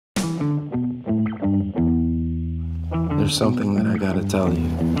There's something that I gotta tell you.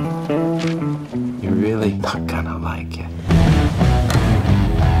 You're really not gonna like it.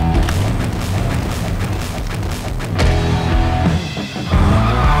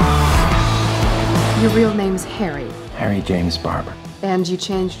 Your real name's Harry. Harry James Barber. And you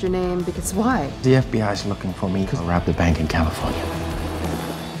changed your name because why? The FBI's looking for me because I robbed a bank in California.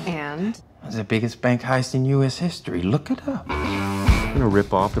 And? It was the biggest bank heist in U.S. history. Look it up. I'm gonna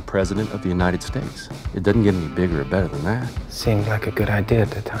rip off the President of the United States. It doesn't get any bigger or better than that. Seemed like a good idea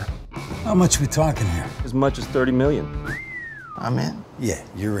at the time. How much we talking here? As much as 30 million. I'm in. Yeah,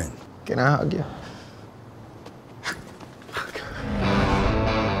 you're in. Can I hug you?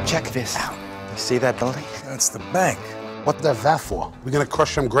 Check this out. You see that building? That's the bank. What's that for? We gonna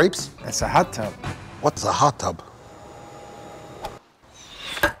crush some grapes? That's a hot tub. What's a hot tub?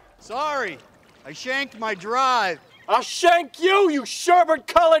 Sorry, I shanked my drive. I'll shank you, you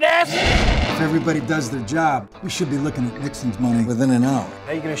sherbet-colored ass! If everybody does their job, we should be looking at Nixon's money within an hour.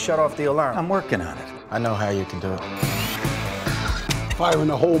 How are you gonna shut off the alarm? I'm working on it. I know how you can do it. Fire in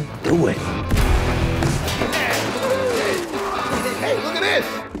the hole. Do it. Hey, look at this!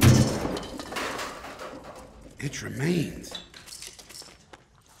 It remains.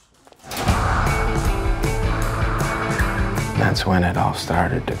 That's when it all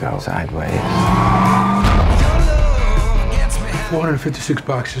started to go sideways. 456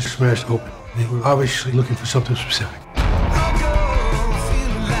 boxes smashed open. They were obviously looking for something specific.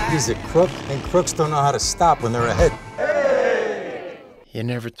 He's a crook, and crooks don't know how to stop when they're ahead. You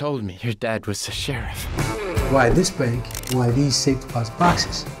never told me your dad was the sheriff. Why this bank? Why these safe deposit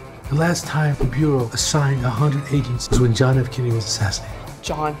boxes? The last time the Bureau assigned 100 agents was when John F. Kennedy was assassinated.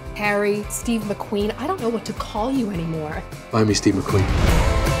 John, Harry, Steve McQueen. I don't know what to call you anymore. Buy me Steve McQueen.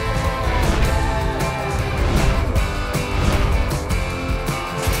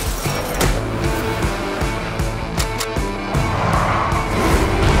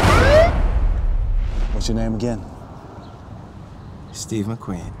 What's your name again? Steve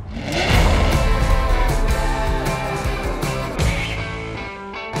McQueen.